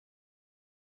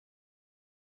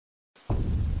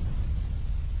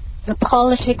The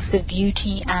Politics of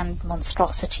Beauty and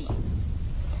Monstrosity.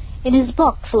 In his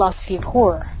book, Philosophy of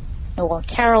Horror, Noel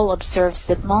Carroll observes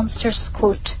that monsters,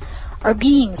 quote, are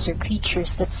beings or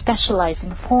creatures that specialize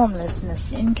in formlessness,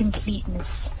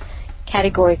 incompleteness,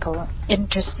 categorical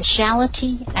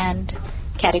interstitiality, and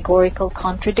categorical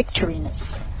contradictoriness.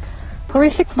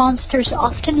 Horrific monsters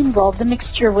often involve the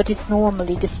mixture of what is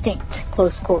normally distinct,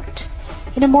 close quote.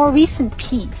 In a more recent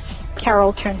piece,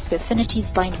 Carroll turns to affinities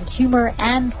binding humor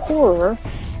and horror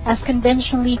as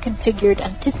conventionally configured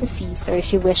antitheses, or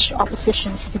if you wish,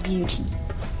 oppositions to beauty.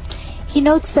 He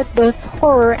notes that both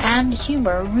horror and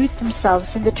humor root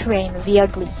themselves in the terrain of the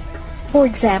ugly. For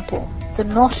example, the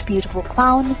not beautiful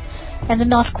clown and the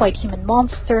not quite human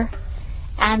monster,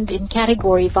 and in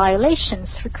category violations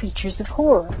for creatures of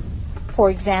horror. For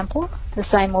example, the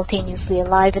simultaneously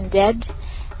alive and dead,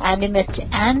 animate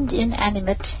and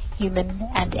inanimate, human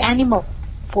and animal,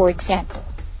 for example.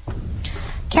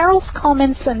 Carroll's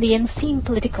comments on the unseen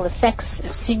political effects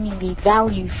of seemingly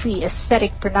value-free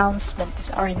aesthetic pronouncements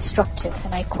are instructive,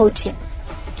 and I quote him,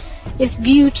 "If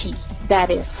beauty,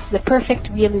 that is, the perfect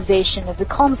realization of the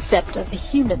concept of the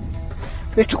human,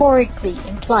 rhetorically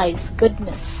implies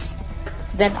goodness,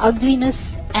 then ugliness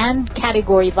and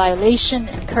category violation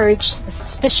encourage the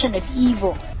suspicion of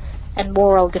evil and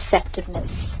moral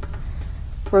defectiveness.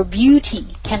 Where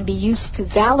beauty can be used to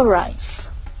valorize,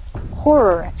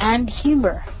 horror and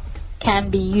humor can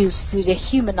be used to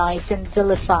dehumanize and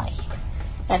vilify,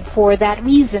 and for that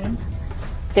reason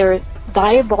they're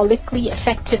diabolically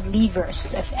effective levers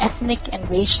of ethnic and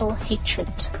racial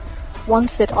hatred,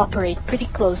 ones that operate pretty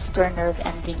close to our nerve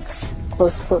endings,"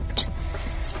 close quote.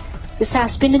 This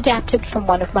has been adapted from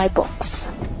one of my books,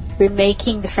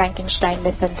 Remaking the Frankenstein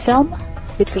Myth and Film,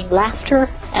 Between Laughter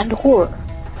and Horror,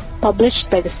 published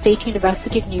by the State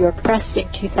University of New York Press in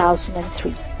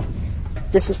 2003.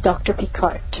 This is Dr.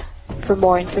 Picard. For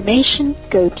more information,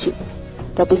 go to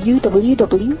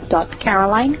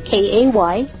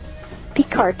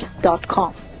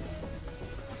www.carolinepicard.com.